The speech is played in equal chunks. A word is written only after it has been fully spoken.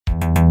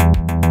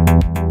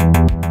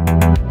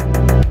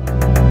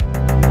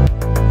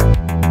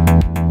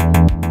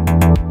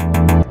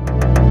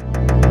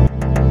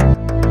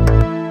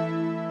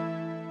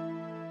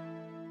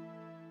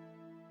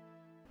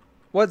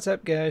What's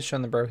up guys,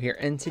 Shawnthebro here,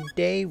 and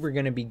today we're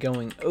going to be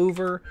going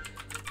over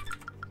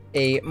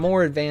a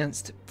more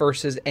advanced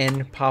versus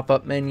end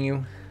pop-up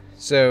menu.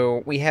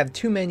 So we have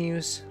two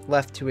menus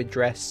left to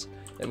address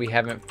that we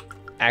haven't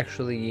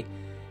actually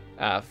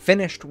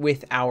finished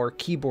with our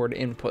keyboard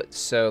inputs.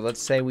 So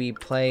let's say we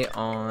play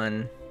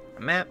on a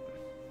map.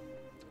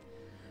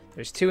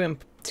 There's two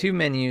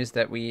menus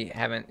that we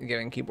haven't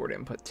given keyboard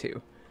input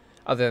to,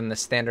 other than the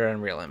standard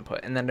Unreal input.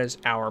 And then there's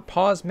our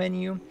pause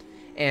menu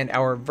and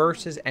our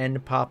versus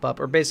end pop-up,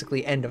 or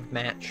basically end of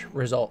match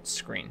results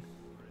screen.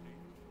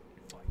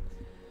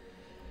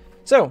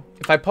 So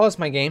if I pause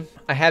my game,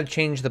 I have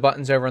changed the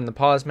buttons over in the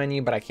pause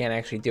menu, but I can't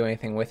actually do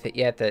anything with it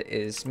yet that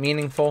is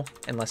meaningful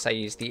unless I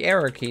use the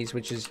arrow keys,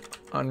 which is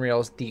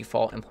Unreal's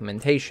default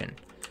implementation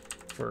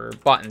for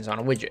buttons on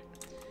a widget.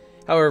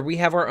 However, we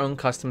have our own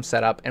custom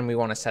setup and we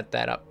want to set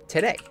that up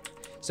today.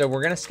 So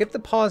we're going to skip the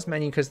pause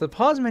menu because the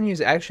pause menu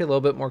is actually a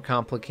little bit more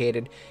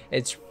complicated.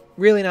 It's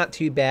really not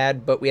too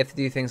bad, but we have to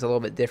do things a little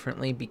bit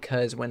differently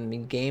because when the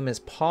game is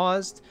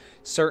paused,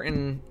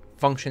 certain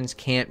functions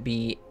can't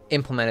be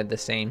implemented the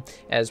same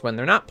as when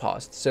they're not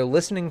paused. So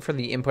listening for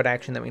the input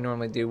action that we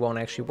normally do won't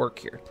actually work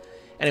here.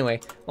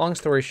 Anyway, long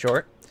story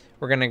short,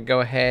 we're going to go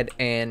ahead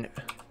and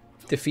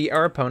defeat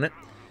our opponent.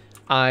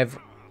 I've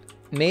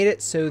made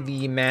it so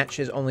the match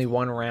is only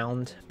one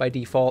round by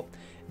default.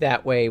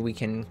 That way we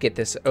can get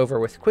this over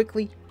with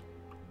quickly.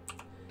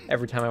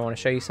 Every time I want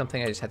to show you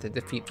something, I just have to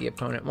defeat the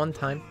opponent one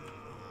time.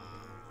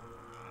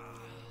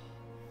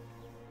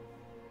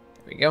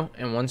 There we go.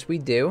 And once we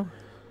do,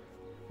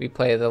 we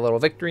play the little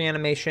victory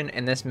animation,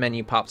 and this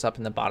menu pops up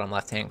in the bottom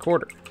left-hand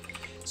corner.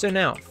 So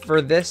now,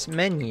 for this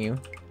menu,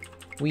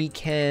 we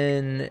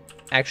can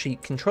actually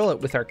control it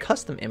with our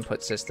custom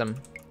input system.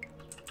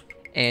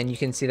 And you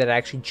can see that it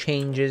actually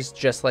changes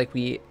just like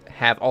we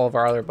have all of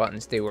our other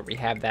buttons do, where we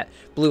have that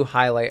blue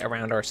highlight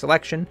around our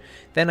selection.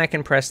 Then I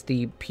can press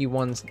the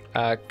P1's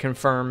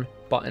confirm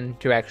button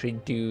to actually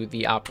do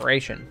the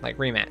operation, like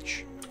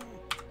rematch.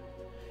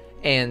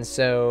 And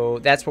so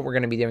that's what we're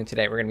going to be doing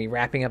today. We're going to be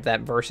wrapping up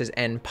that versus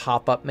end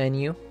pop-up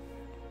menu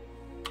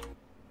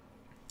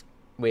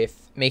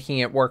with making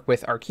it work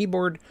with our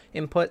keyboard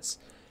inputs,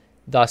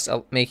 thus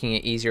making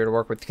it easier to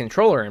work with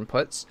controller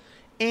inputs,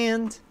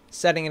 and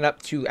setting it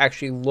up to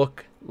actually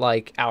look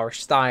like our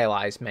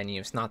stylized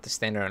menus, not the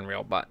standard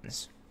Unreal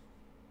buttons.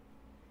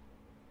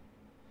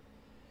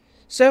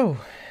 So,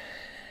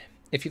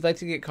 if you'd like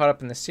to get caught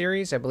up in the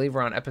series, I believe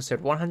we're on episode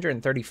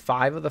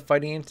 135 of the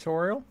fighting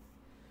tutorial.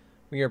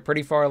 We are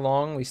pretty far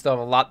along. We still have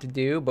a lot to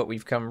do, but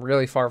we've come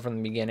really far from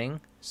the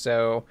beginning.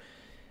 So,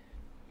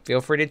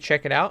 feel free to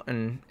check it out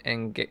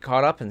and get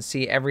caught up and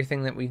see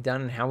everything that we've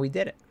done and how we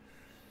did it.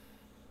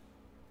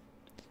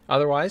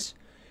 Otherwise,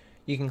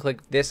 you can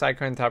click this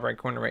icon in the top right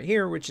corner right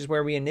here, which is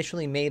where we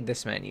initially made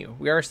this menu.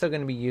 We are still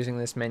going to be using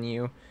this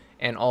menu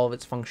and all of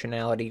its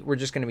functionality. We're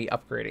just going to be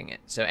upgrading it.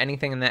 So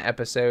anything in that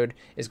episode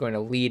is going to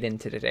lead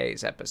into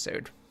today's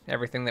episode.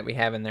 Everything that we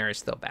have in there is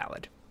still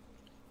valid.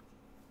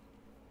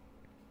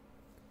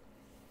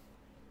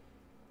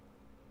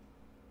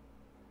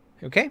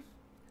 Okay,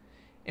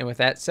 and with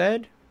that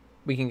said,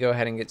 we can go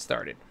ahead and get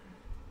started.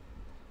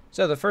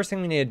 So the first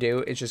thing we need to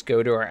do is just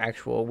go to our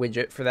actual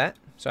widget for that.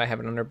 So I have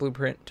it under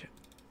Blueprint,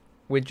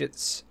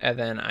 Widgets, and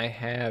then I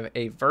have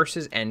a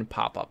versus end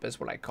pop-up is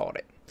what I called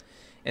it.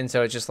 And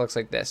so it just looks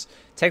like this.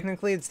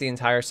 Technically, it's the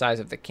entire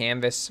size of the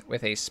canvas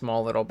with a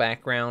small little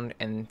background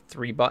and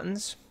 3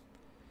 buttons.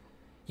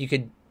 You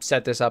could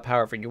set this up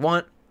however you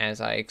want. As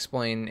I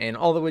explain in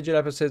all the widget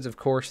episodes, of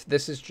course,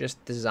 this is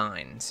just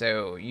design,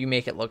 so you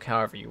make it look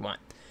however you want.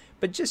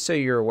 But just so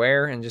you're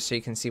aware, and just so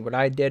you can see what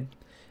I did,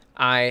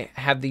 I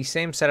have the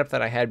same setup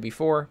that I had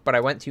before, but I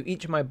went to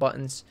each of my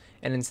buttons,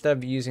 and instead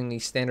of using the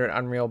standard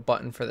Unreal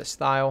button for the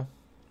style,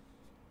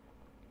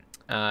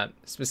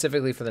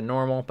 specifically for the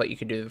normal, but you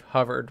could do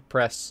hovered,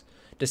 press,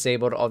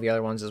 disabled, all the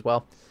other ones as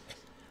well,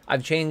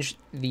 I've changed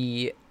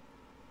the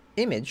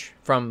image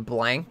from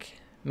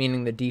blank,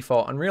 meaning the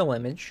default Unreal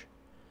image,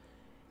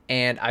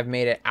 and I've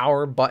made it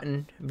our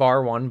button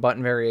var1,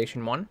 button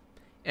variation 1,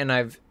 and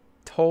I've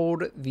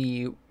told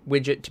the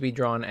widget to be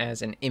drawn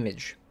as an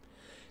image.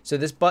 So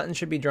this button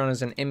should be drawn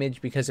as an image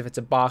because if it's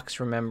a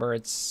box, remember,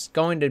 it's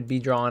going to be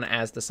drawn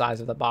as the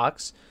size of the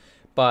box,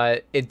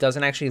 but it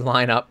doesn't actually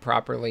line up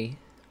properly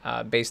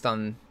based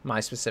on my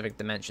specific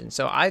dimensions.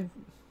 So I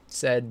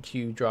said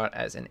to draw it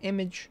as an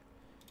image,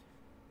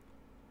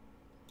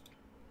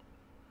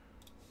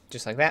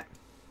 just like that.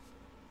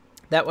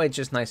 That way it's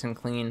just nice and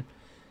clean,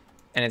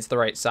 and it's the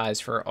right size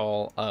for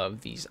all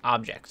of these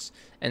objects.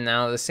 And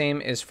now the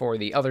same is for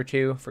the other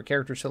two. For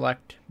character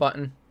select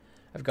button,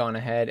 I've gone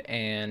ahead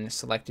and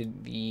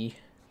selected the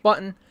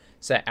button,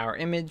 set our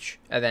image,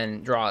 and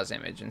then draw as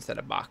image instead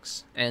of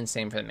box. And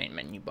same for the main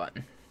menu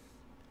button.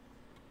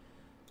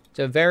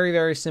 So very,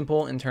 very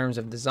simple in terms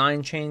of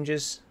design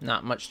changes.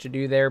 Not much to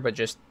do there, but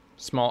just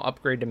small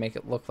upgrade to make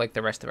it look like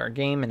the rest of our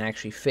game and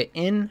actually fit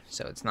in,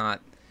 so it's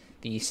not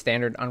the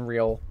standard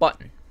Unreal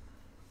button.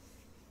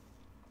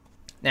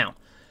 Now,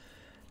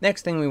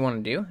 Next thing we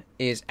want to do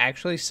is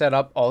actually set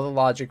up all the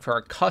logic for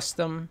our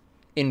custom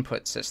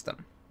input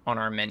system on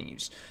our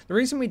menus. The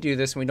reason we do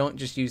this and we don't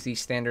just use the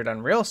standard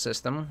Unreal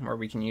system where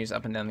we can use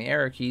up and down the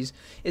arrow keys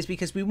is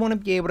because we want to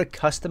be able to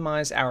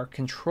customize our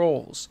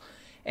controls.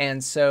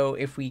 And so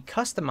if we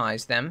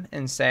customize them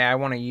and say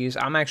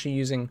I'm actually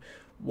using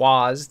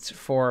WASD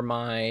for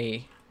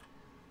my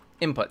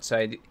input. So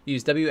I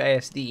use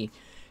WASD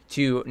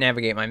to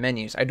navigate my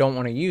menus. I don't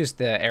want to use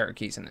the arrow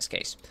keys in this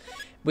case.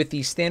 With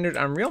the standard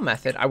Unreal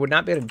method, I would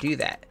not be able to do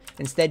that.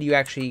 Instead, you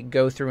actually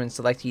go through and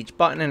select each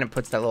button and it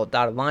puts that little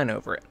dotted line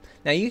over it.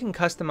 Now you can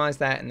customize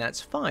that and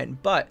that's fine,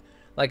 but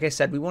like I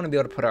said, we want to be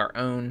able to put our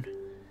own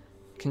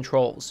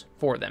controls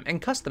for them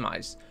and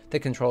customize the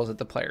controls that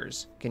the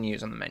players can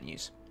use on the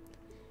menus.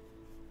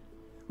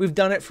 We've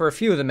done it for a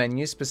few of the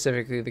menus,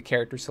 specifically the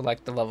character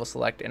select, the level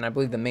select, and I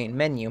believe the main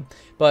menu.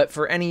 But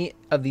for any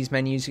of these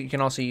menus, you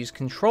can also use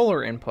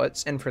controller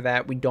inputs, and for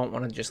that, we don't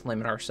want to just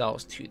limit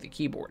ourselves to the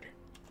keyboard.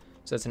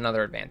 So that's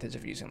another advantage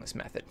of using this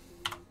method.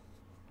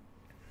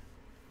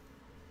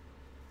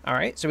 All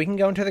right, so we can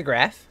go into the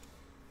graph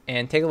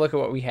and take a look at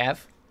what we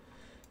have.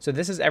 So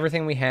this is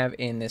everything we have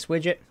in this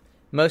widget.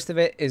 Most of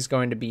it is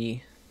going to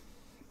be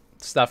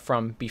stuff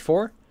from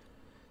before.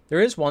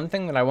 There is one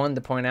thing that I wanted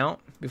to point out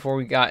before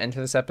we got into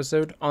this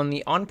episode. On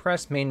the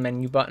on-press main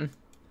menu button,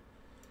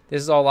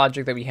 this is all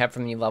logic that we have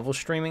from the level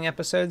streaming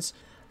episodes.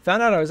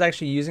 Found out I was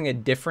actually using a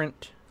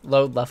different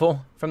load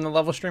level from the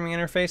level streaming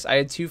interface. I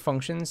had two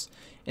functions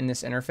in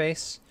this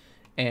interface,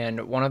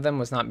 and one of them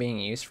was not being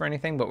used for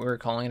anything, but we were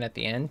calling it at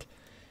the end.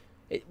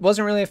 It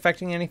wasn't really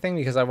affecting anything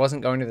because I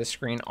wasn't going to the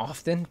screen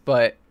often,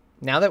 but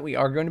now that we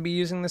are going to be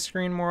using the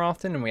screen more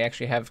often and we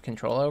actually have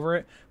control over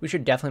it, we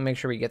should definitely make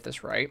sure we get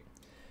this right.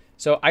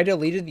 So I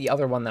deleted the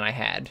other one that I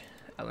had.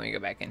 Let me go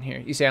back in here.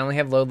 You see I only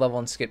have load level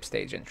and skip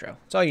stage intro.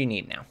 That's all you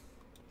need now.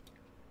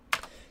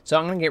 So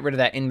I'm going to get rid of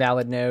that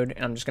invalid node,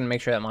 and I'm just going to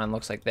make sure that mine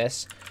looks like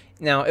this.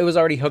 Now, it was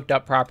already hooked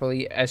up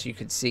properly, as you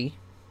could see.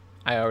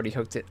 I already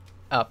hooked it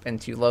up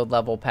into load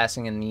level,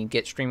 passing in the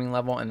get streaming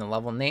level and the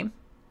level name.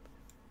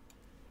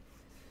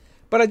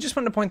 But I just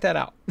wanted to point that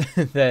out,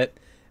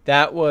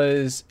 that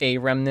was a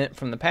remnant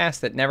from the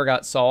past that never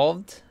got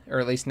solved, or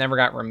at least never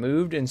got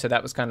removed, and so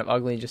that was kind of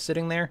ugly just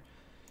sitting there.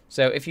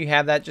 So if you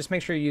have that, just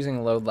make sure you're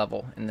using load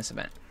level in this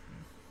event.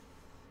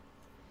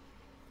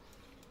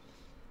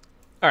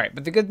 All right,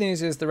 but the good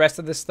news is the rest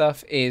of this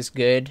stuff is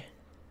good.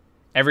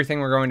 Everything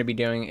we're going to be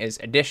doing is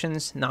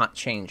additions, not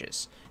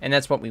changes. And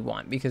that's what we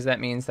want, because that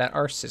means that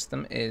our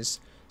system is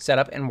set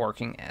up and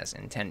working as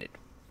intended.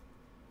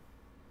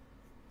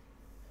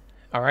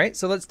 All right,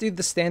 so let's do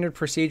the standard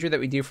procedure that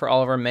we do for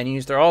all of our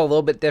menus. They're all a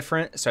little bit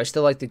different, so I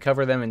still like to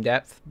cover them in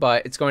depth,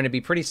 but it's going to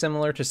be pretty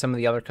similar to some of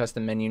the other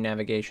custom menu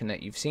navigation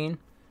that you've seen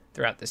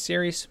throughout this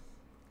series.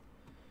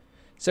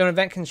 So in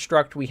event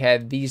construct, we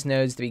have these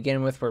nodes to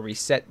begin with where we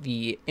set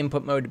the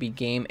input mode to be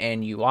game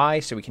and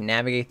UI so we can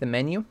navigate the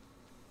menu.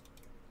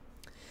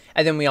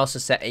 And then we also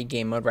set a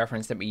game mode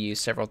reference that we use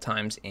several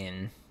times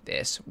in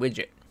this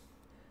widget.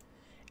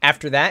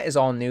 After that is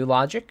all new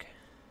logic.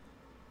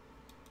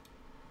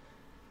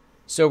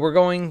 So we're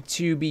going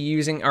to be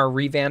using our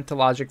revamped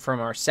logic from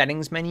our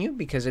settings menu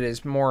because it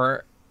is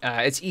more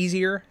it's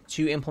easier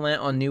to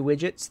implement on new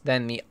widgets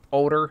than the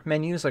older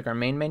menus like our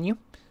main menu.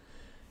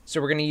 So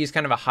we're going to use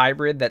kind of a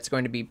hybrid that's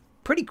going to be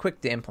pretty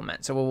quick to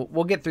implement. So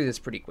we'll get through this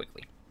pretty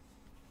quickly.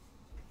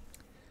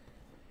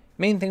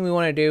 Main thing we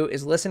want to do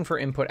is listen for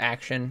input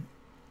action,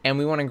 and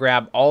we want to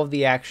grab all of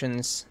the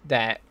actions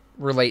that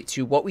relate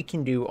to what we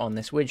can do on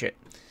this widget.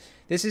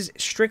 This is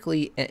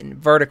strictly a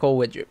vertical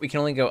widget. We can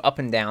only go up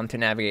and down to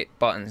navigate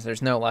buttons.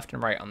 There's no left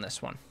and right on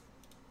this one.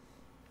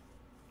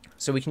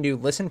 So we can do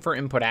listen for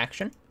input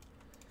action.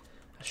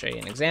 I'll show you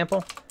an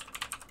example.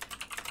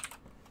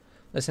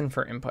 Listen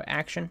for input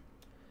action.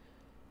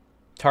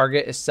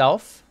 Target is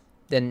self.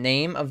 The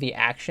name of the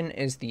action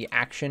is the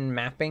action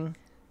mapping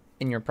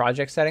in your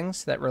project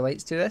settings that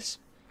relates to this.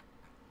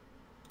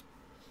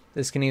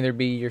 This can either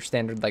be your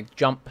standard like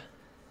jump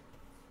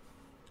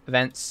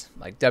events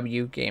like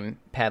W, game,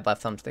 pad,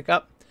 left thumbstick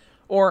up,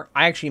 or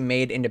I actually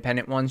made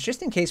independent ones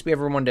just in case we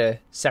ever wanted to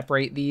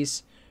separate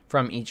these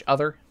from each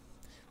other.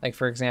 Like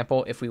for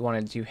example, if we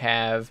wanted to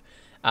have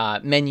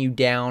menu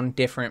down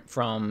different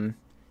from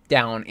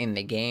down in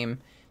the game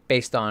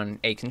based on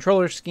a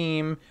controller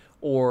scheme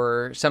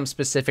or some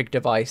specific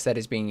device that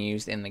is being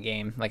used in the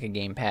game, like a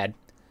gamepad,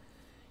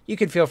 you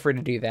could feel free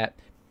to do that.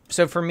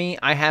 So for me,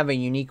 I have a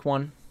unique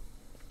one,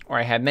 or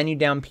I have menu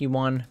down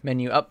P1,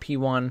 menu up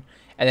P1,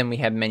 and then we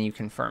have menu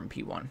confirm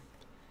P1.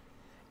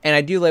 And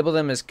I do label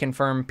them as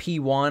confirm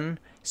P1,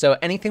 so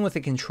anything with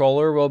a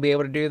controller will be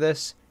able to do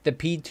this. The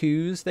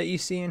P2s that you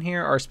see in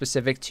here are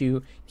specific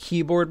to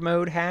keyboard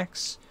mode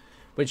hacks,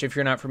 which if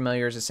you're not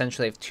familiar is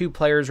essentially if two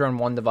players are on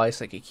one device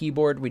like a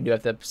keyboard, we do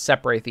have to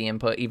separate the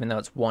input even though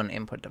it's one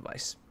input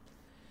device.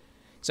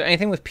 So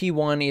anything with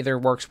P1 either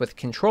works with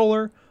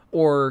controller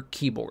or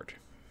keyboard.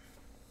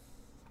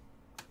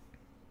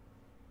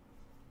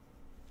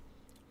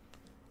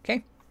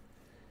 Okay.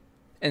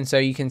 And so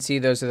you can see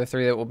those are the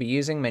three that we'll be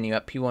using: menu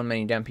up P1,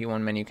 menu down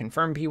P1, menu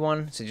confirm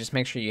P1. So just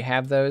make sure you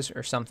have those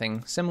or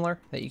something similar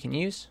that you can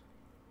use.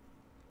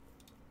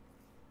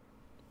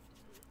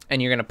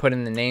 And you're going to put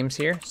in the names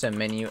here. So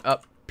menu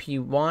up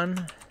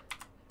P1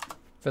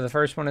 for the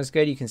first one is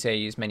good. You can say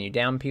use menu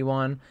down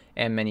P1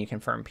 and menu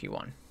confirm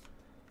P1.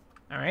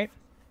 All right.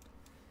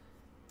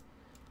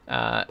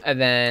 And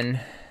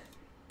then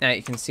now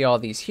you can see all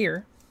these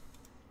here.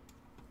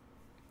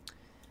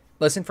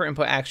 Listen for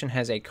input action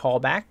has a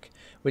callback,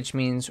 which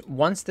means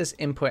once this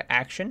input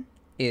action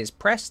is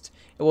pressed,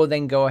 it will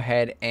then go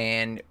ahead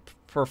and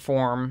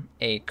perform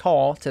a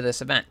call to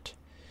this event.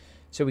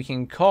 So we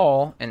can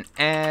call an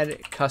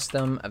add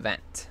custom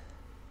event.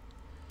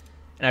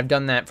 And I've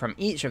done that from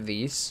each of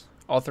these,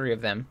 all three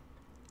of them,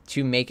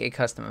 to make a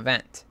custom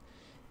event.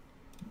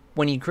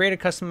 When you create a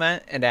custom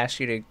event, it asks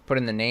you to put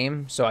in the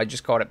name. So I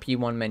just called it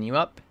P1 menu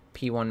up,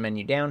 P1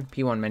 menu down,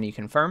 P1 menu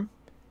confirm.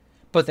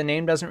 But the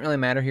name doesn't really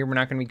matter here. We're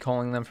not going to be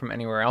calling them from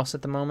anywhere else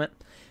at the moment.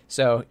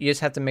 So you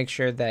just have to make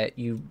sure that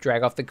you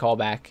drag off the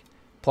callback,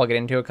 plug it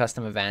into a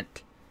custom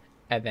event,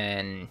 and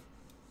then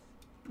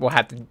we'll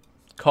have to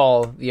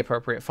call the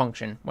appropriate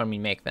function when we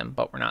make them,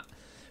 but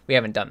we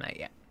haven't done that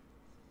yet.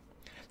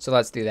 So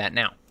let's do that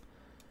now.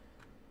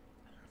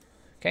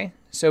 Okay,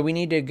 so we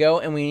need to go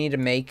and we need to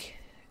make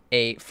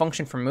a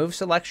function for move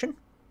selection,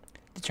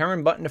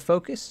 determine button to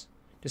focus,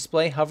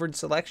 display hovered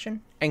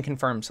selection, and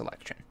confirm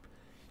selection.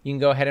 You can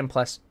go ahead and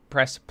press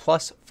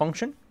plus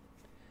function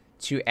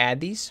to add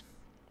these.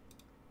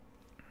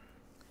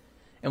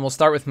 And we'll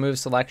start with move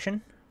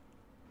selection.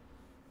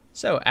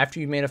 So after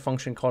you've made a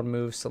function called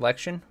move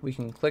selection, we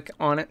can click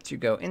on it to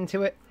go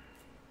into it.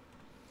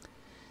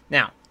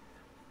 Now,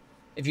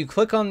 if you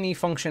click on the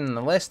function in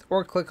the list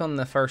or click on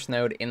the first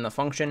node in the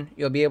function,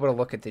 you'll be able to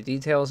look at the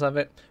details of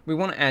it. We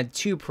want to add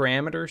two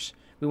parameters.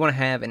 We want to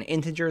have an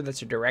integer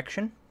that's a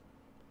direction,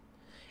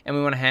 and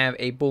we want to have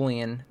a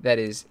Boolean that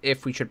is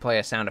if we should play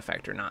a sound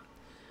effect or not.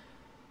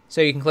 So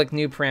you can click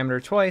new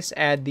parameter twice,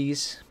 add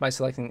these by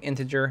selecting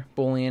integer,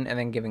 Boolean, and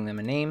then giving them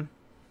a name.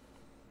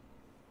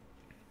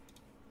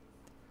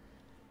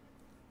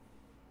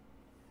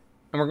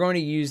 And we're going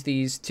to use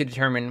these to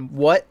determine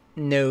what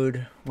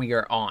node we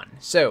are on.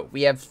 So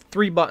we have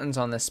three buttons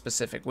on this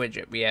specific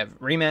widget. We have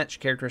rematch,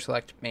 character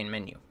select, main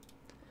menu.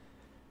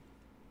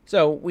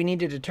 So we need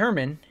to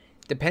determine,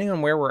 depending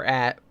on where we're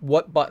at,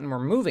 what button we're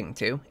moving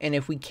to, and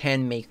if we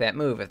can make that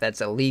move, if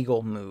that's a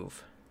legal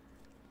move.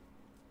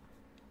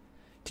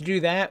 To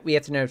do that, we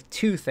have to know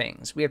two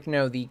things. We have to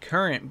know the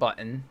current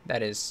button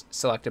that is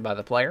selected by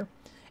the player,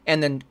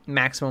 and the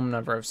maximum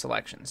number of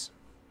selections.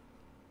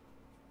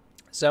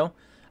 So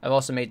I've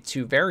also made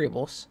two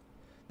variables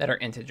that are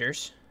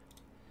integers.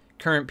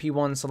 Current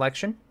P1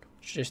 selection,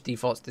 which just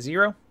defaults to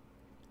 0,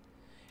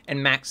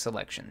 and max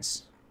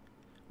selections,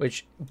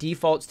 which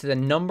defaults to the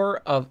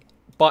number of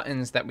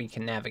buttons that we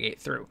can navigate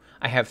through.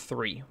 I have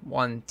 3,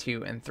 1,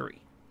 2, and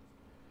 3.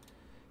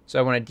 So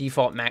I want to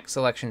default max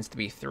selections to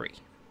be 3.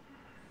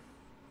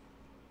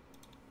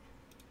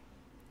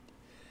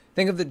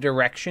 Think of the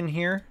direction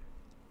here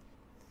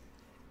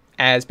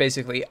as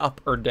basically up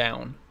or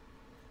down.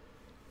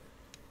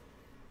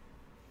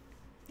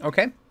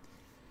 Okay?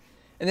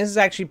 And this is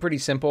actually pretty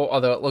simple,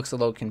 although it looks a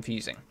little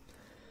confusing.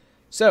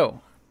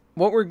 So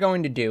what we're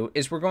going to do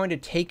is we're going to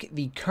take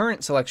the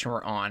current selection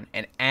we're on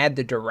and add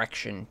the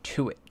direction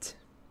to it.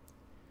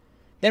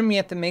 Then we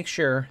have to make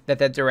sure that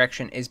that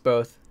direction is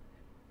both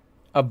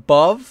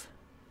above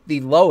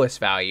the lowest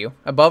value,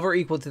 above or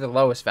equal to the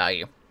lowest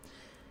value,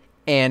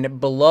 and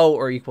below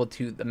or equal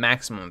to the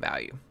maximum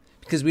value,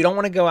 because we don't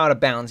want to go out of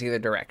bounds either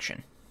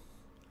direction.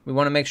 We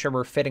want to make sure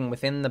we're fitting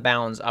within the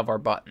bounds of our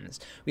buttons.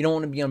 We don't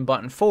want to be on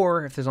button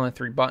 4 if there's only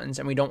 3 buttons,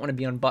 and we don't want to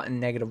be on button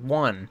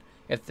 -1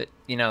 if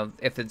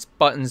if it's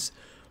buttons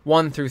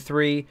 1 through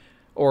 3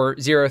 or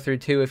 0 through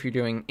 2 if you're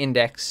doing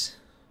index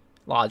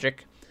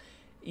logic.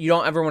 You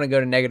don't ever want to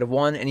go to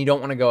 -1, and you don't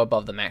want to go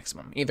above the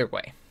maximum either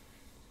way.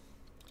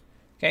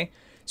 Okay,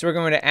 so we're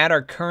going to add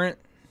our current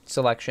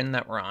selection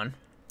that we're on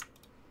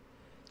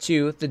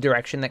to the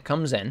direction that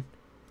comes in,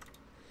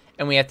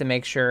 and we have to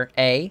make sure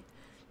that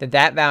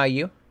that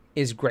value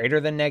is greater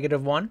than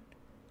 -1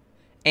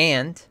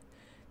 and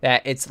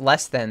that it's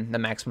less than the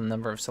maximum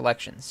number of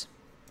selections.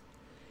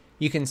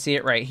 You can see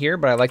it right here,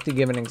 but I like to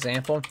give an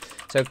example.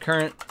 So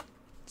current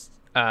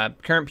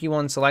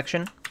P1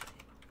 selection,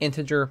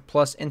 integer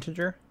plus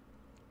integer.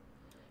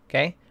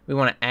 Okay, we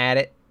want to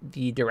add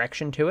the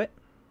direction to it,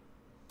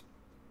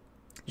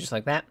 just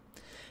like that.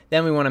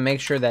 Then we want to make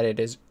sure that it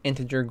is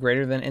integer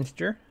greater than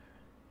integer.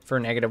 For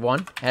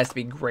 -1, it has to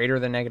be greater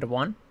than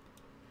 -1.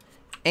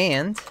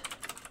 And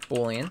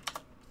Boolean,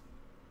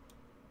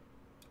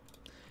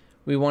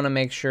 we want to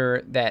make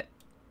sure that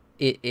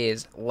it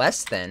is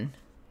less than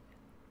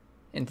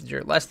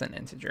integer,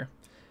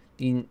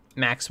 the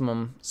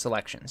maximum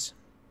selections.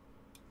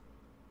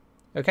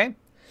 Okay?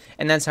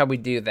 And that's how we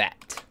do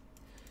that.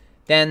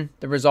 Then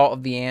the result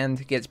of the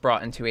AND gets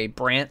brought into a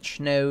branch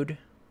node.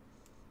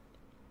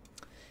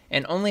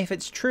 And only if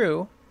it's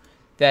true,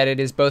 that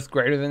it is both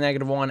greater than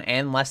 -1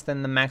 and less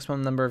than the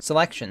maximum number of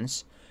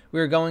selections,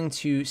 we're going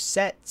to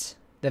set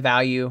the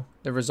value,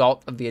 the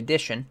result of the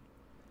addition,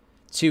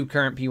 to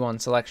current P1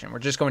 selection. We're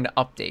just going to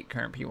update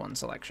current P1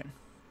 selection.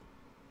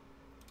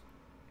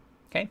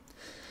 Okay,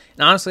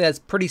 and honestly, that's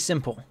pretty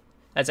simple.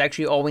 That's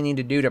actually all we need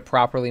to do to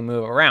properly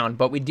move around,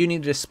 but we do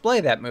need to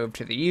display that move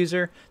to the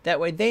user. That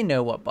way they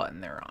know what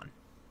button they're on.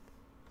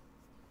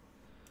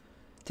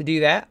 To do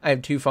that, I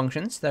have two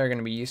functions that are going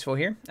to be useful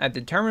here. I have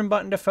determine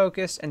button to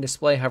focus and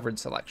display hovered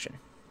selection.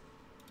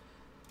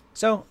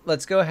 So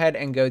let's go ahead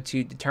and go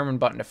to determine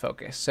button to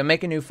focus. So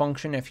make a new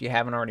function if you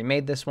haven't already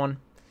made this one.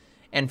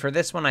 And for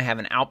this one, I have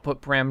an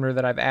output parameter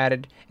that I've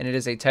added, and it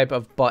is a type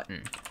of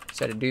button.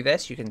 So to do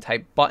this, you can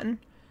type button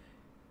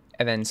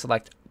and then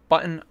select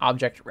button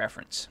object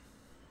reference.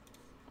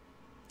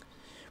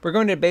 We're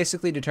going to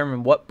basically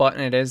determine what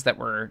button it is that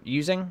we're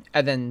using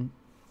and then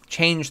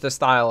change the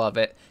style of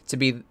it to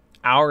be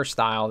our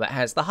style that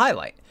has the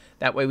highlight.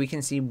 That way we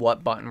can see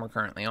what button we're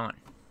currently on.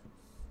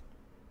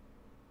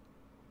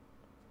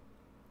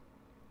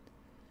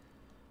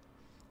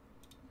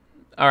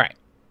 All right.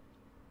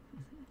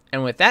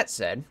 And with that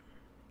said,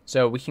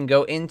 so we can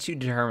go into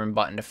determine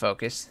button to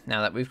focus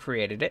now that we've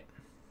created it.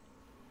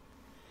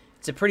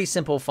 It's a pretty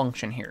simple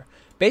function here.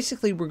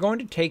 Basically, we're going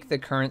to take the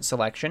current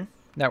selection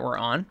that we're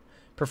on,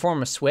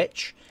 perform a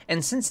switch,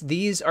 and since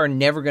these are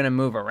never going to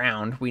move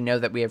around, we know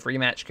that we have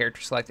rematch,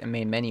 character select, and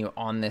main menu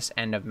on this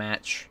end of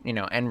match,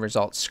 end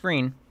results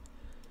screen.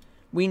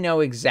 We know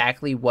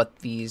exactly what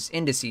these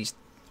indices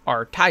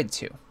are tied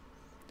to.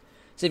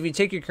 So if you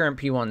take your current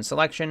P1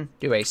 selection,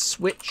 do a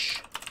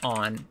switch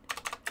on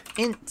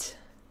int,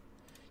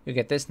 you'll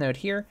get this node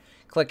here.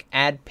 Click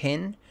add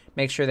pin.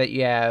 Make sure that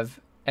you have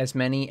as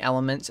many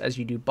elements as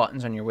you do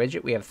buttons on your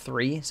widget. We have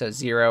 3, so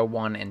 0,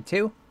 1, and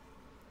 2.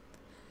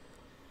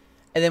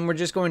 And then we're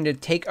just going to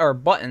take our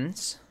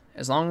buttons,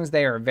 as long as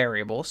they are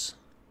variables,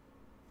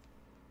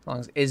 as long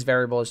as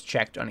isVariable is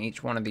checked on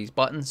each one of these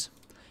buttons,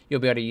 you'll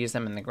be able to use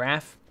them in the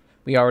graph.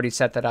 We already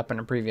set that up in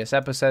a previous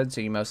episode,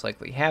 so you most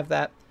likely have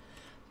that.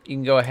 You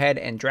can go ahead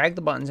and drag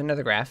the buttons into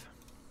the graph.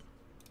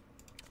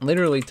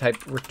 Literally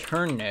type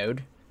return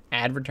node,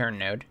 add return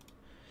node,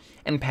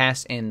 and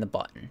pass in the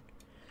button.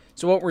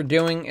 So what we're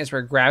doing is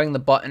we're grabbing the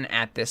button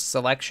at this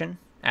selection,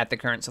 at the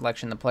current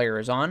selection the player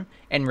is on,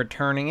 and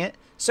returning it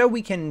so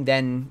we can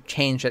then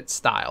change its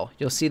style.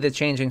 You'll see the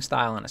changing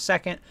style in a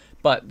second,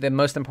 but the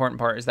most important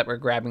part is that we're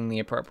grabbing the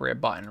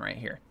appropriate button right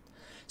here.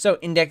 So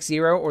index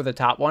 0, or the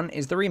top one,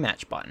 is the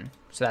rematch button.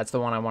 So that's the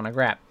one I want to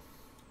grab.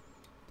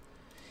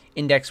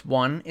 Index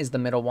 1 is the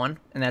middle one,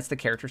 and that's the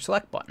character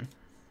select button.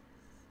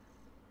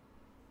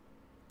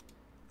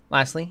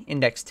 Lastly,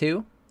 index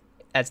 2,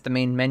 that's the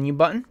main menu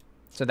button.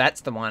 So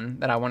that's the one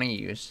that I want to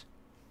use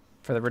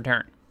for the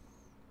return.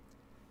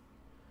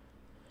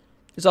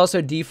 There's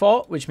also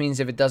default, which means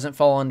if it doesn't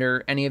fall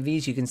under any of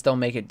these, you can still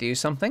make it do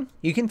something.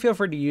 You can feel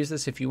free to use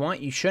this if you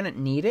want. You shouldn't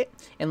need it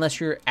unless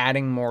you're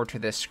adding more to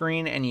this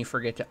screen and you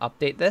forget to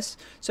update this.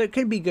 So it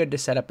could be good to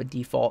set up a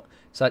default,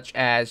 such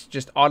as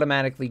just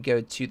automatically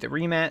go to the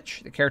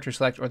rematch, the character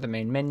select, or the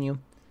main menu.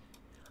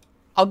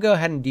 I'll go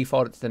ahead and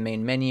default it to the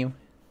main menu,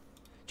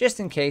 just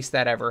in case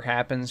that ever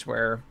happens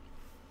where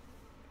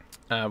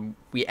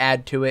we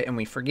add to it and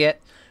we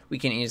forget. We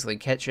can easily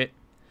catch it.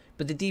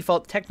 But the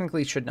default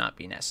technically should not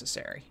be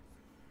necessary.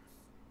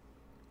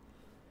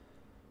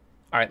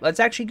 All right, let's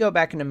actually go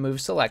back into move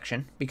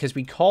selection because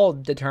we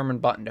called determine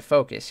button to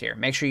focus here.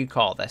 Make sure you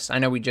call this. I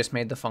know we just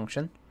made the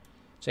function,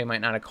 so you might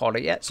not have called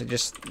it yet. So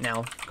just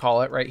now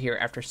call it right here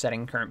after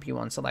setting current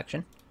P1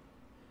 selection.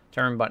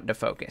 Determine button to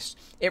focus.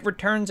 It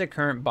returns a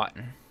current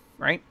button,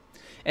 right?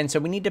 And so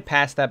we need to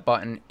pass that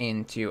button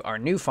into our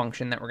new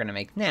function that we're going to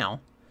make now,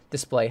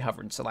 display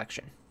hovered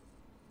selection.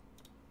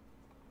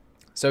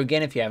 So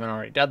again, if you haven't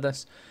already done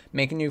this,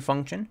 make a new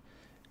function,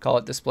 call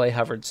it display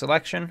hovered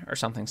selection or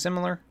something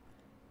similar.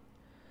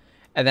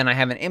 And then I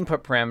have an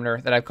input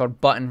parameter that I've called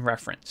button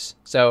reference.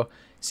 So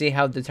see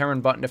how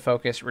determine button to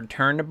focus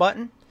returned a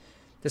button?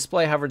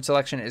 Display hovered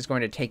selection is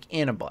going to take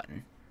in a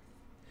button.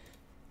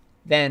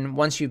 Then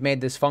once you've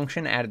made this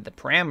function, added the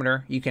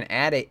parameter, you can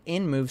add it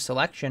in move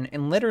selection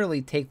and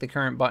literally take the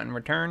current button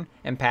return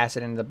and pass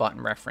it into the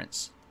button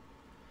reference.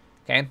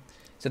 Okay.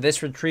 So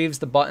this retrieves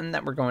the button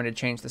that we're going to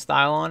change the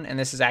style on, and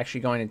this is actually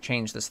going to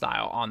change the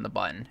style on the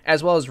button,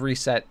 as well as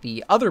reset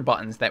the other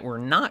buttons that we're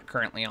not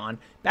currently on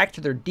back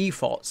to their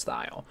default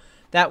style.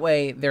 That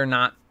way they're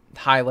not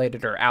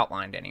highlighted or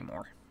outlined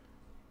anymore.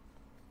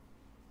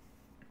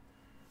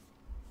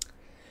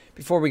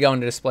 Before we go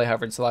into display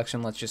hovered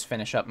selection, let's just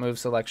finish up move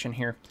selection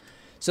here.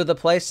 So the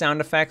play sound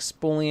effects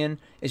boolean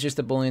is just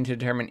a boolean to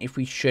determine if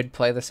we should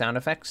play the sound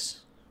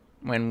effects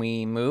when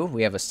we move.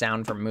 We have a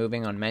sound for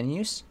moving on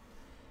menus.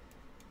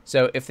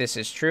 So if this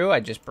is true, I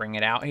just bring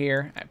it out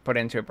here, I put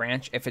it into a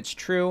branch. If it's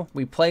true,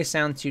 we play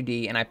sound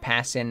 2D and I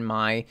pass in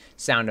my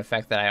sound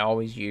effect that I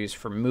always use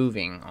for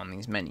moving on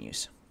these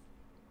menus.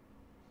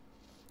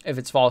 If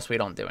it's false, we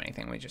don't do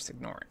anything, we just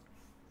ignore it.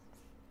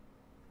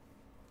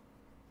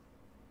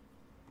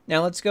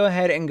 Now let's go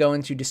ahead and go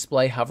into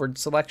display hovered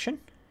selection.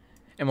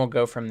 and we'll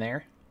go from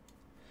there.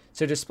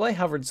 So display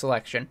hovered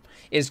selection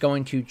is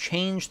going to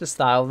change the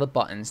style of the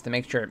buttons to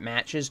make sure it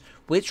matches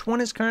which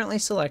one is currently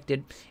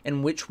selected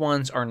and which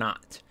ones are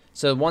not.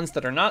 So the ones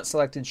that are not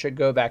selected should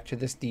go back to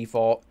this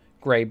default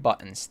gray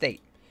button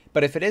state.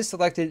 But if it is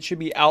selected, it should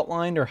be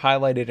outlined or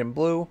highlighted in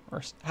blue,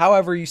 or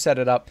however you set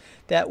it up.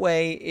 That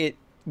way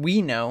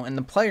we know and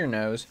the player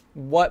knows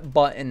what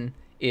button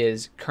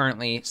is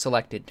currently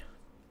selected,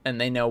 and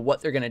they know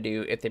what they're going to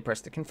do if they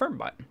press the confirm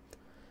button.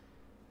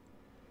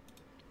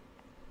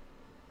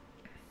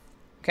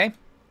 Okay,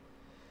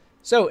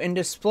 so in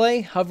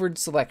display hovered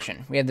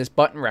selection, we have this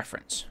button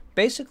reference.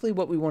 Basically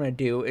what we want to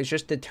do is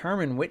just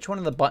determine which one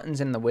of the buttons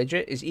in the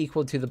widget is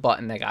equal to the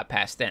button that got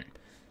passed in.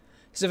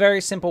 So a very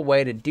simple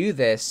way to do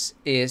this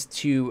is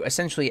to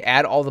essentially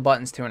add all the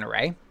buttons to an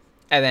array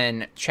and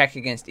then check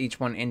against each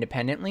one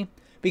independently,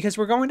 because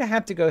we're going to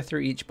have to go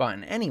through each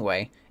button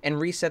anyway and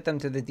reset them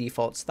to the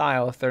default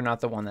style if they're not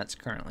the one that's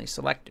currently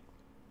selected.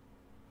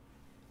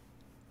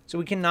 So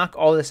we can knock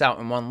all this out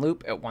in one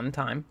loop at one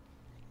time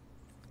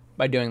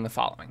by doing the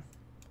following.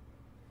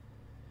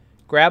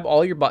 Grab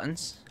all your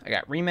buttons. I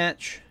got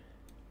rematch,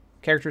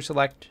 character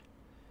select,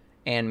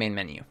 and main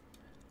menu.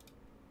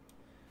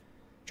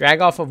 Drag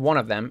off of one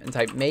of them and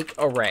type make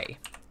array.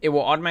 It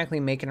will automatically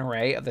make an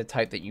array of the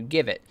type that you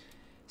give it.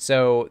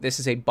 So this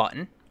is a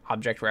button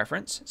object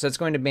reference. So it's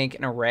going to make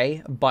an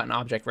array of button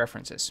object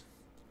references.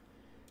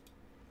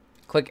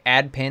 Click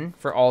add pin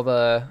for all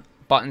the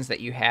buttons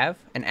that you have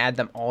and add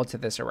them all to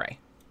this array.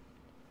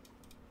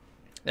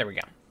 There we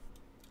go.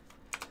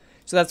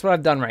 So that's what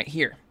I've done right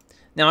here.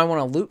 Now I want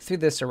to loop through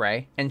this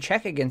array and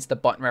check against the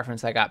button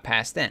reference I got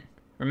passed in.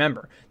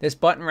 Remember, this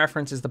button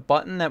reference is the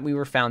button that we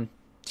were found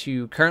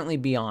to currently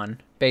be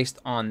on based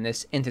on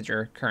this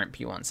integer current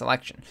P1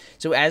 selection.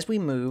 So as we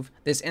move,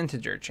 this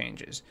integer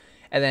changes,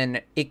 and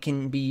then it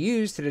can be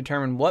used to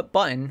determine what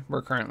button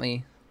we're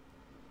currently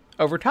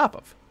over top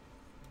of.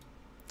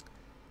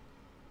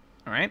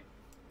 All right.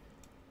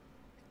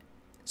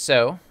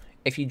 So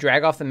if you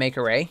drag off the make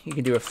array, you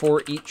can do a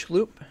for each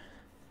loop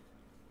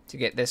to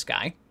get this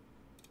guy.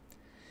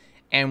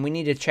 And we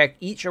need to check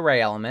each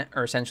array element,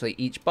 or essentially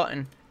each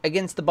button,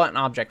 against the button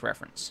object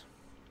reference.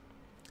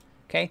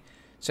 Okay,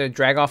 so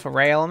drag off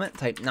array element,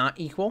 type not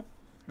equal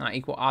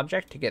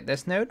object to get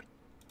this node.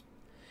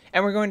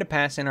 And we're going to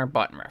pass in our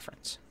button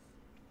reference.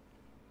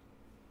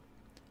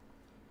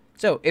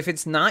 So if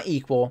it's not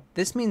equal,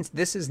 this means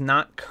this is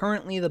not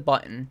currently the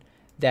button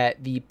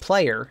that the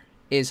player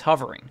is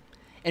hovering.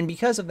 And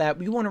because of that,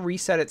 we want to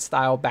reset its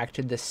style back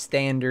to the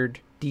standard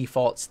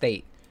default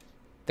state,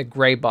 the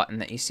gray button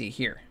that you see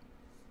here,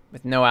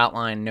 with no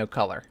outline, no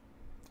color.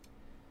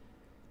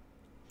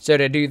 So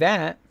to do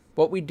that,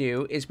 what we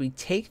do is we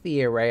take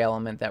the array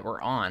element that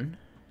we're on,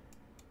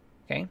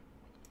 okay,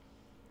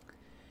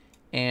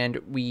 and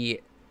we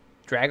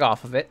drag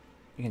off of it.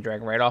 You can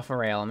drag right off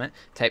array element,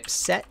 type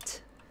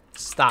set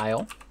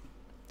style,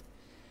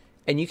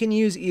 and you can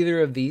use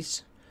either of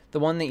these. The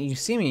one that you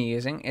see me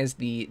using is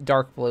the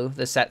dark blue,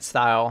 the set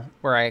style,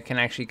 where I can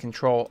actually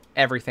control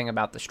everything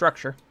about the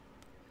structure.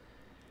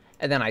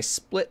 And then I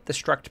split the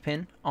struct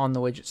pin on the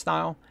widget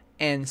style,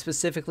 and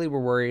specifically we're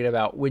worried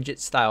about widget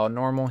style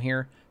normal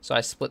here, so I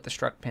split the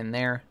struct pin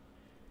there.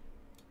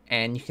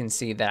 And you can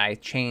see that I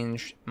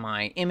changed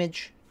my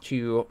image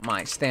to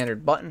my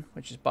standard button,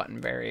 which is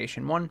button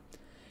variation 1,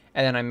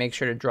 and then I make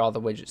sure to draw the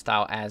widget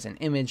style as an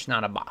image,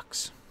 not a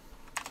box.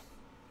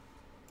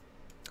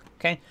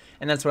 Okay,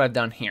 and that's what I've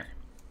done here.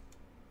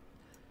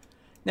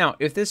 Now,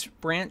 if this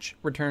branch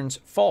returns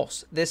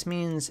false, this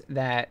means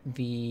that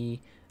the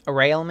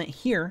array element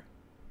here,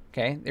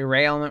 okay, the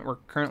array element we're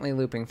currently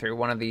looping through,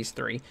 one of these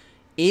three,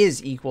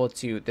 is equal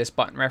to this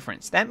button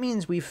reference. That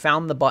means we've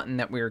found the button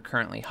that we are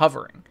currently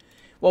hovering.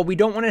 Well, we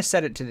don't want to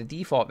set it to the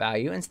default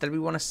value. Instead, we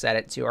want to set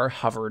it to our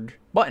hovered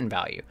button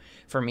value.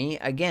 For me,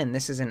 again,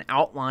 this is an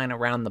outline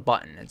around the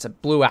button. It's a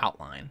blue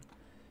outline.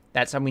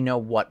 That's how we know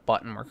what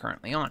button we're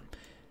currently on.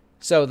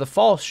 So the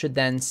false should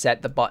then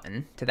set the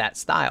button to that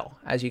style.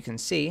 As you can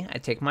see, I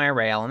take my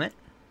array element,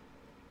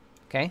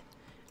 okay?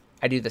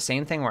 I do the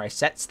same thing where I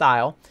set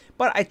style,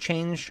 but I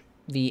change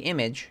the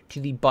image to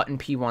the button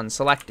P1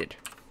 selected.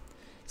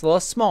 It's a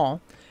little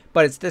small,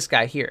 but it's this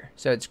guy here.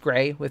 So it's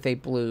gray with a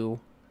blue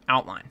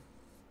outline.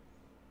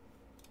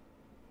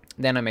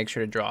 Then I make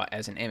sure to draw it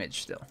as an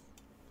image still.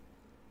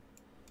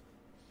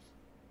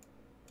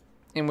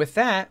 And with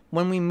that,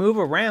 when we move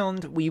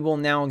around, we will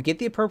now get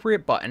the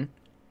appropriate button,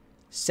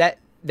 set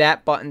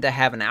that button to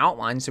have an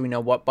outline so we know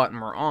what button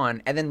we're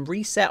on, and then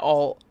reset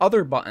all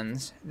other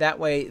buttons. That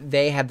way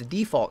they have the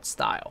default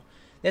style.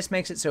 This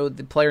makes it so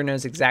the player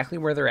knows exactly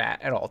where they're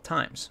at all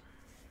times.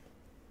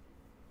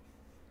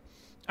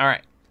 All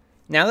right,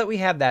 now that we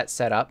have that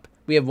set up,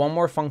 we have one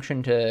more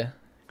function to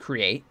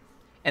create,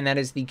 and that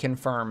is the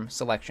confirm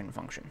selection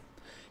function.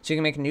 So you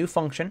can make a new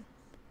function,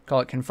 call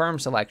it confirm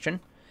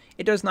selection.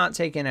 It does not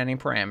take in any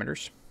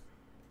parameters.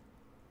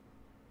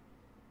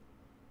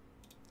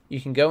 You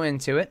can go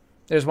into it.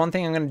 There's one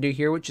thing I'm going to do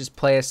here, which is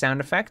play a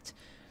sound effect.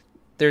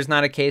 There's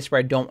not a case where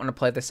I don't want to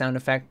play the sound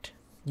effect.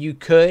 You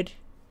could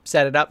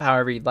set it up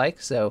however you'd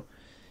like. So,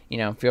 you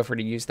know, feel free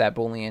to use that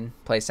Boolean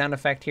play sound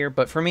effect here.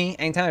 But for me,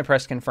 anytime I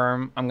press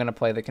confirm, I'm going to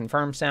play the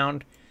confirm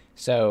sound.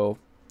 So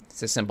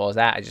it's as simple as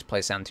that. I just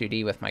play sound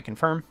 2D with my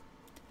confirm.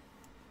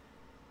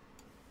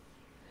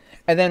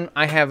 And then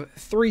I have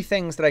 3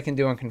 things that I can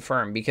do on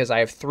confirm because I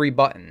have 3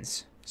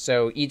 buttons.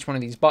 So each one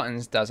of these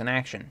buttons does an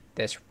action.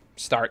 This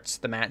starts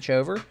the match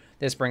over.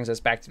 This brings us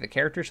back to the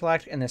character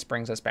select, and this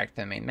brings us back to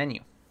the main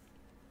menu.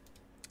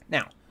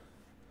 Now,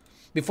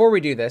 before we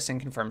do this in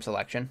confirm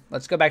selection,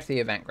 let's go back to the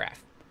event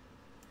graph.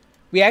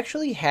 We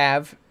actually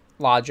have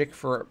logic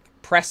for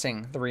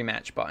pressing the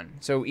rematch button.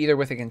 So either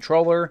with a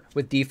controller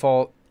with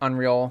default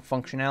Unreal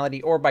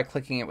functionality or by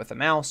clicking it with a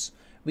mouse,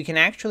 we can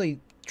actually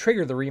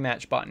trigger the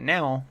rematch button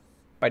now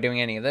by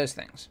doing any of those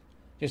things,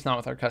 just not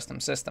with our custom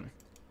system.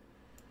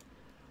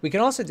 We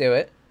can also do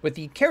it with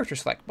the character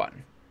select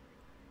button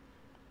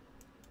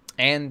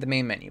and the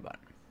main menu button.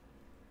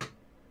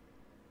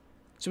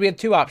 So we have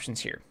 2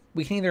 options here.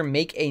 We can either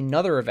make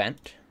another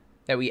event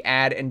that we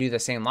add and do the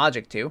same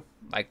logic to,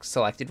 like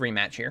selected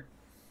rematch here.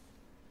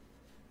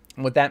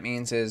 And what that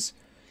means is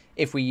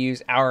if we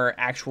use our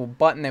actual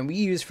button that we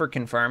use for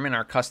confirm in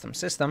our custom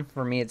system,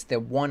 for me it's the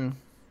 1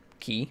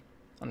 key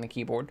on the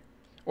keyboard,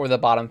 or the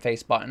bottom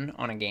face button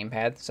on a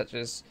gamepad, such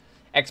as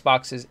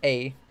Xbox's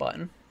A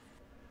button.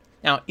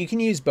 Now, you can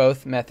use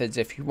both methods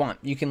if you want.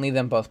 You can leave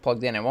them both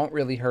plugged in. It won't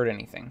really hurt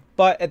anything.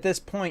 But at this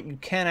point, you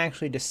can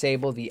actually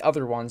disable the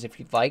other ones if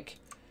you'd like.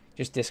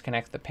 Just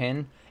disconnect the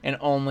pin and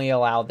only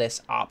allow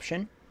this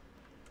option.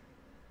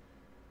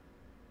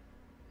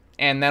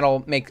 And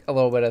that'll make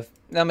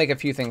that'll make a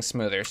few things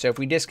smoother. So if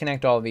we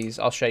disconnect all of these,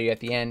 I'll show you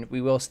at the end,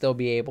 we will still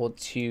be able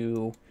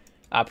to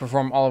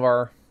perform all of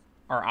our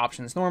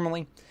options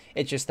normally.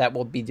 It's just that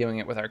we'll be doing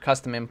it with our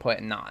custom input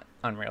and not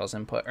Unreal's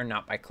input, or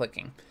not by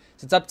clicking.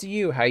 So it's up to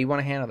you how you want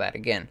to handle that.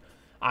 Again,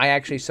 I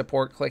actually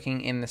support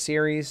clicking in the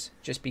series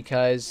just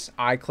because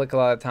I click a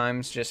lot of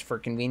times just for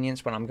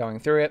convenience when I'm going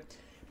through it.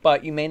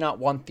 But you may not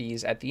want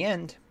these at the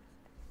end.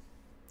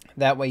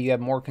 That way you have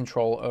more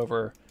control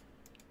over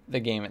the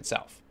game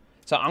itself.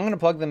 So I'm going to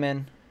plug them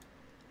in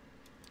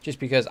just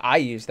because I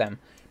use them.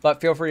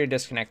 But feel free to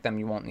disconnect them.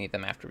 You won't need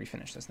them after we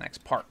finish this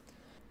next part.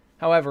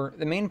 However,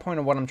 the main point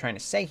of what I'm trying to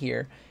say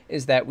here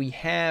is that we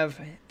have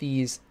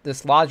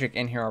this logic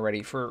in here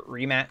already for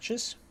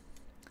rematches.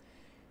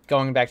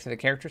 Going back to the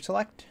character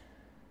select.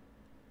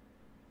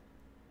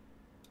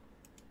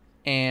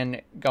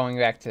 And going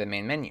back to the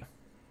main menu.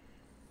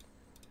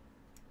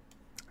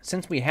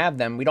 Since we have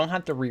them, we don't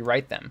have to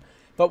rewrite them.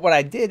 But what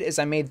I did is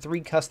I made 3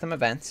 custom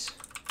events,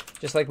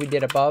 just like we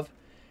did above.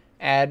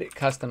 Add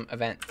custom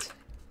event.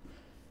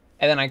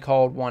 And then I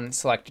called one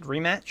selected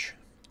rematch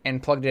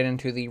and plugged it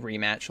into the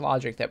rematch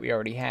logic that we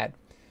already had.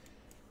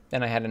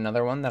 Then I had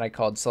another one that I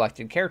called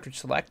selected character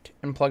select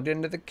and plugged it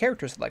into the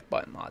character select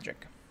button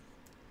logic.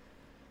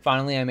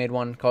 Finally, I made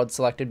one called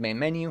selected main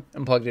menu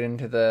and plugged it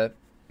into the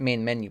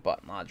main menu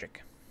button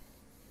logic.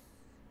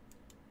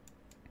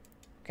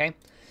 Okay,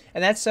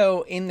 and that's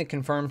so in the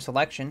confirm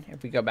selection,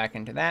 if we go back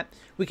into that,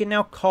 we can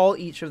now call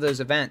each of those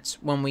events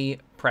when we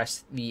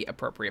press the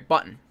appropriate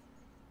button.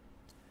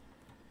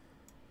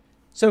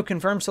 So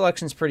confirm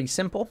selection is pretty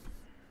simple.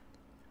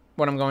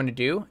 What I'm going to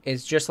do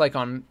is just like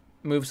on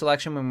move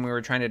selection when we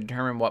were trying to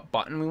determine what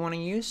button we want to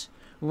use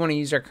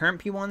our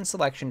current P1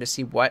 selection to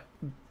see what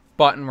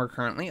button we're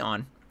currently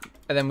on,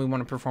 and then we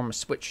want to perform a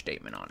switch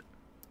statement on it.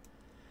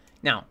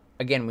 Now,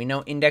 again, we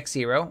know index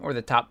 0, or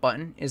the top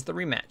button, is the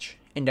rematch.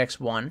 Index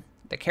 1,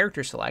 the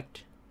character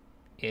select,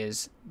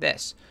 is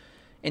this.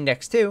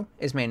 Index 2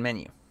 is main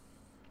menu.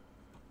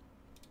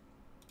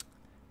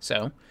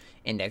 So,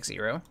 index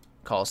 0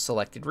 calls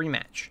selected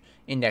rematch.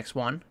 Index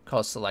 1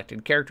 calls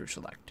selected character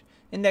select.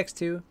 Index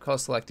 2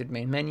 calls selected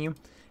main menu.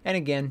 And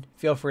again,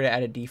 feel free to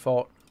add a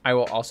default. I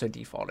will also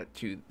default it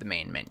to the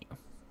main menu.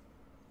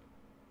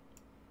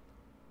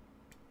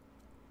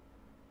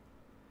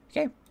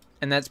 Okay,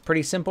 and that's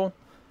pretty simple.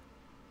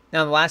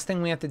 Now the last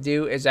thing we have to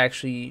do is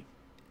actually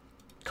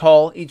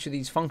call each of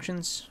these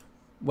functions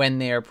when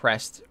they are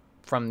pressed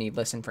from the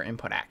listen for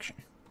input action.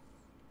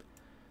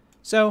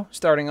 So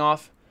starting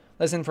off,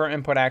 listen for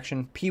input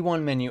action,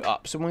 P1 menu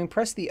up. So when we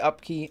press the up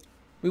key,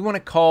 we want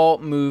to call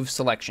move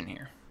selection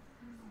here.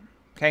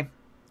 Okay,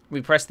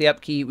 we press the up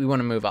key, we want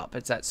to move up.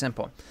 It's that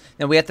simple.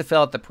 Now we have to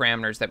fill out the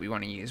parameters that we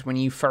want to use. When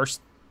you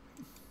first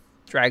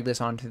drag this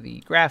onto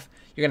the graph,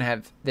 you're going to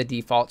have the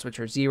defaults, which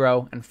are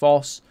 0 and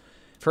false.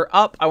 For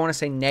up, I want to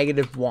say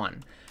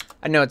 -1.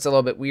 I know it's a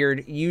little bit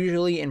weird.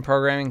 Usually in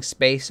programming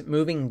space,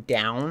 moving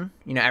down,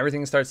 you know,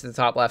 everything starts at the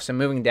top left, so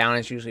moving down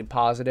is usually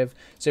positive.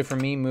 So for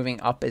me, moving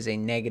up is a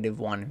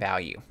 -1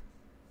 value.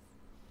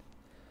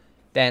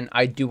 Then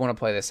I do want to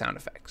play the sound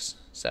effects,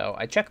 so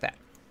I check that.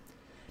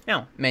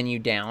 Now, menu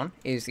down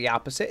is the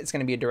opposite. It's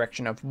going to be a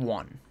direction of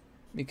 1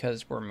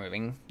 because we're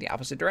moving the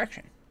opposite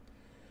direction.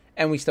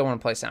 And we still want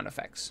to play sound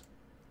effects.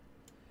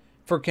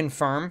 For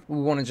confirm,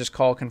 we want to just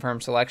call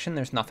confirm selection.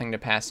 There's nothing to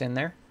pass in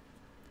there.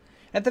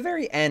 At the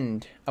very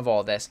end of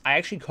all this, I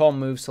actually call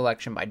move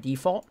selection by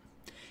default.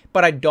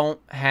 but I don't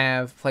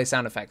have play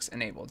sound effects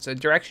enabled. So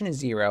direction is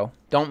 0.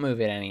 Don't move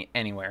it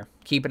anywhere.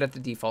 Keep it at the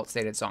default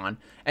state it's on,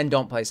 and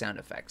don't play sound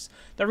effects.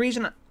 The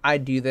reason I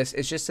do this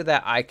is just so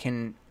that I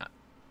can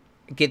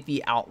get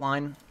the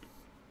outline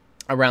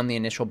around the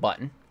initial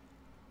button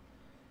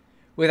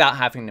without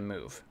having to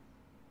move.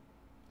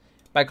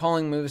 By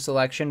calling move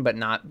selection but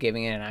not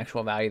giving it an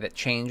actual value that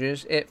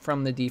changes it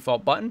from the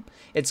default button,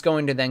 it's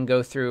going to then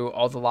go through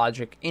all the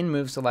logic in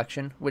move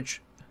selection,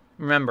 which,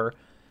 remember,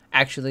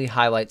 actually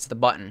highlights the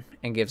button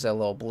and gives a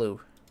little blue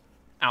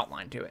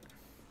outline to it.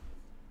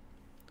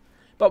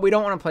 But we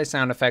don't want to play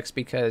sound effects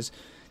because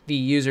the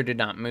user did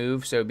not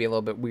move, so it would be a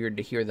little bit weird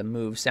to hear the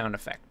move sound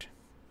effect.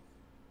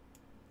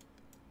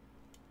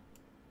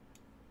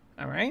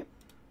 Alright.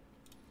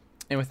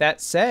 And with that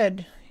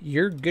said,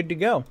 you're good to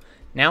go.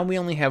 Now we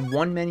only have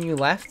one menu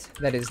left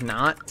that is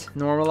not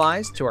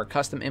normalized to our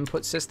custom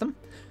input system.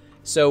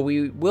 So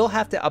we will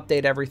have to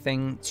update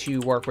everything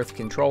to work with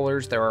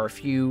controllers. There are a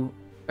few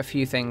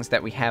things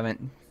that we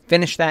haven't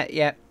finished that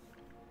yet.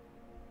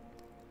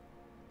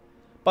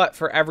 But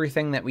for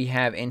everything that we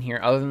have in here,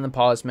 other than the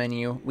pause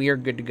menu, we are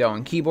good to go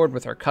on keyboard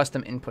with our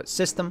custom input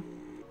system.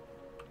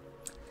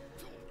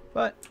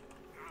 But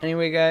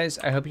anyway, guys,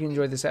 I hope you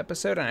enjoyed this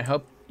episode, and I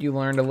hope you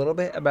learned a little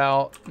bit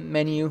about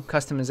menu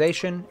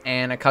customization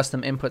and a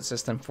custom input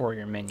system for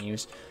your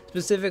menus,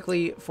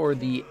 specifically for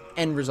the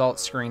end result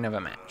screen of a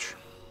match.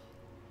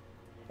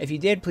 If you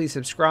did, please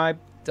subscribe.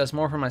 It does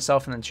more for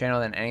myself and the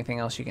channel than anything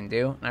else you can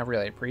do, and I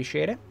really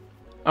appreciate it.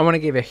 I want to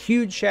give a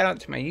huge shout out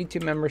to my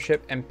YouTube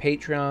membership and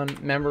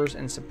Patreon members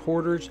and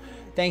supporters.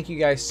 Thank you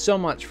guys so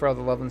much for all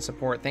the love and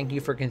support. Thank you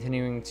for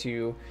continuing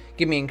to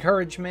give me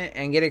encouragement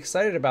and get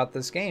excited about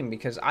this game,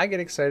 because I get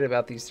excited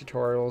about these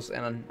tutorials,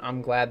 and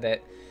I'm glad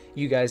that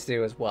you guys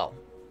do as well.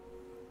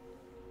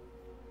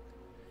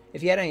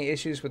 If you had any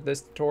issues with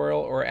this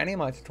tutorial or any of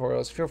my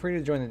tutorials, feel free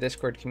to join the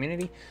Discord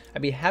community.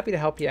 I'd be happy to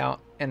help you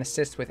out and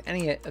assist with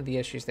any of the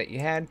issues that you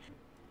had.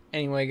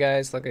 Anyway,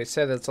 guys, like I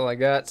said, that's all I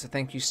got. So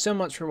thank you so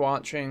much for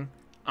watching.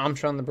 I'm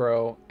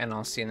Shawnthebro, and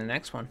I'll see you in the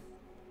next one.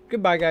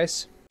 Goodbye,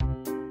 guys.